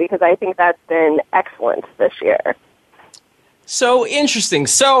next year because I think that's been excellent this year. So interesting.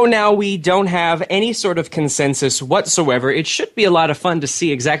 So now we don't have any sort of consensus whatsoever. It should be a lot of fun to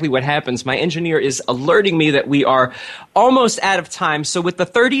see exactly what happens. My engineer is alerting me that we are almost out of time. So with the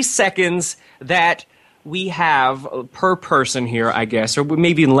 30 seconds that we have per person here, I guess, or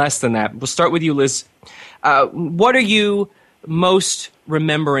maybe less than that, we'll start with you, Liz. What are you most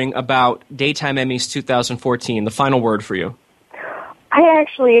remembering about Daytime Emmys 2014? The final word for you. I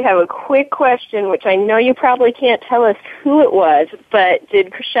actually have a quick question, which I know you probably can't tell us who it was, but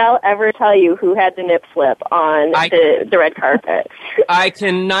did Chriselle ever tell you who had the nip slip on the red carpet? I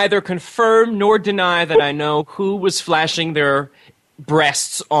can neither confirm nor deny that I know who was flashing their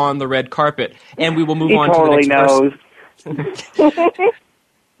breasts on the red carpet. And we will move on to the next person.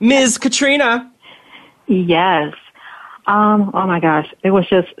 Ms. Katrina. Yes. Oh, my gosh. It was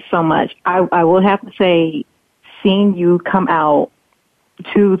just so much. I will have to say, seeing you come out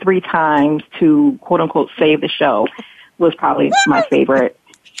 2-3 times to quote-unquote save the show was probably my favorite.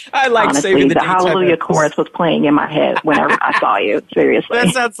 I like honestly, saving the Hallelujah chorus was playing in my head whenever I saw you. Seriously.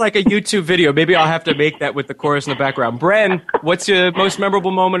 That sounds like a YouTube video. Maybe I'll have to make that with the chorus in the background. Bren, what's your most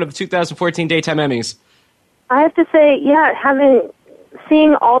memorable moment of the 2014 Daytime Emmys? I have to say,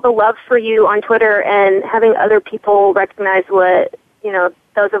 seeing all the love for you on Twitter and having other people recognize what,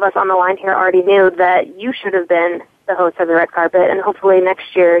 those of us on the line here already knew, that you should have been the host of the red carpet, and hopefully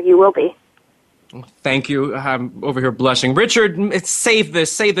next year you will be. Thank you. I'm over here blushing. Richard, save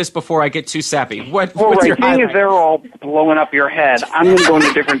this before I get too sappy. What's your seeing as they're all blowing up your head, I'm going to go in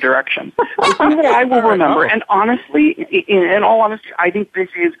a different direction. The thing that I will remember, and honestly, in all honesty, I think this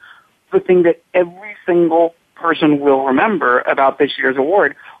is the thing that every single person will remember about this year's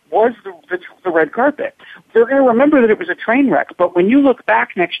award, was the red carpet. They're going to remember that it was a train wreck, but when you look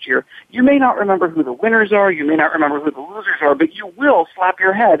back next year, you may not remember who the winners are, you may not remember who the losers are, but you will slap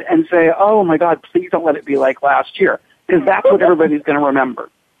your head and say, oh my God, please don't let it be like last year, because that's what everybody's going to remember.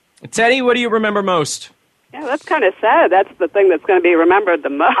 Teddy, what do you remember most? Yeah, that's kind of sad. That's the thing that's going to be remembered the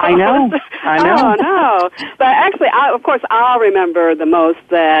most. I know. Oh, no. But actually, of course, I'll remember the most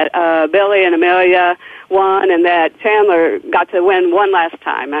that Billy and Amelia won and that Chandler got to win one last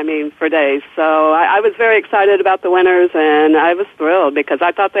time, for days. So I was very excited about the winners, and I was thrilled because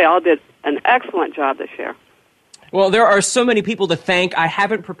I thought they all did an excellent job this year. Well, there are so many people to thank. I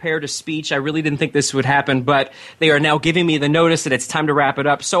haven't prepared a speech. I really didn't think this would happen, but they are now giving me the notice that it's time to wrap it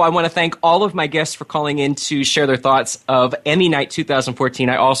up. So I want to thank all of my guests for calling in to share their thoughts of Emmy Night 2014.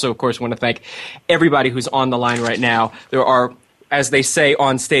 I also, of course, want to thank everybody who's on the line right now. There are, as they say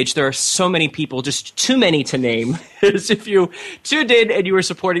on stage, there are so many people, just too many to name. As if you tuned in and you were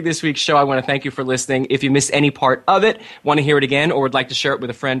supporting this week's show, I want to thank you for listening. If you missed any part of it, want to hear it again, or would like to share it with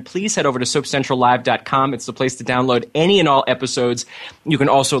a friend, please head over to SoapCentralLive.com. It's the place to download any and all episodes. You can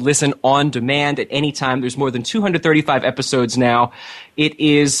also listen on demand at any time. There's more than 235 episodes now. It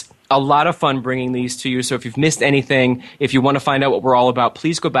is a lot of fun bringing these to you. So if you've missed anything, if you want to find out what we're all about,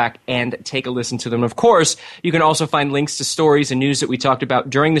 please go back and take a listen to them. Of course, you can also find links to stories and news that we talked about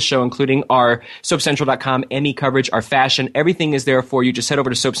during the show, including our SoapCentral.com Emmy coverage, our fashion. Everything is there for you. Just head over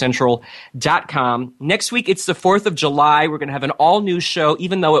to SoapCentral.com. Next week, it's the 4th of July. We're going to have an all-new show,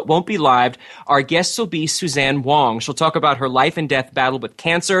 even though it won't be live. Our guest will be Suzanne Wong. She'll talk about her life and death battle with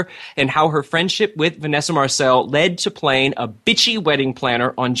cancer and how her friendship with Vanessa Marcel led to playing a bitchy wedding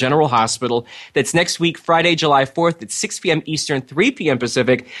planner on General Hospital. That's next week, Friday, July 4th at 6 p.m. Eastern, 3 p.m.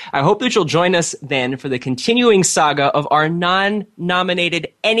 Pacific. I hope that you'll join us then for the continuing saga of our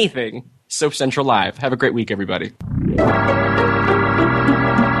non-nominated anything, Soap Central Live. Have a great week, everybody.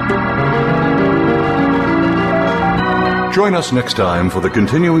 Join us next time for the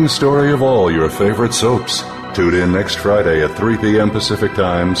continuing story of all your favorite soaps. Tune in next Friday at 3 p.m. Pacific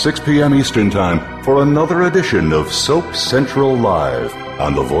Time, 6 p.m. Eastern Time for another edition of Soap Central Live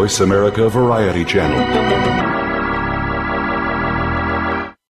on the Voice America Variety Channel.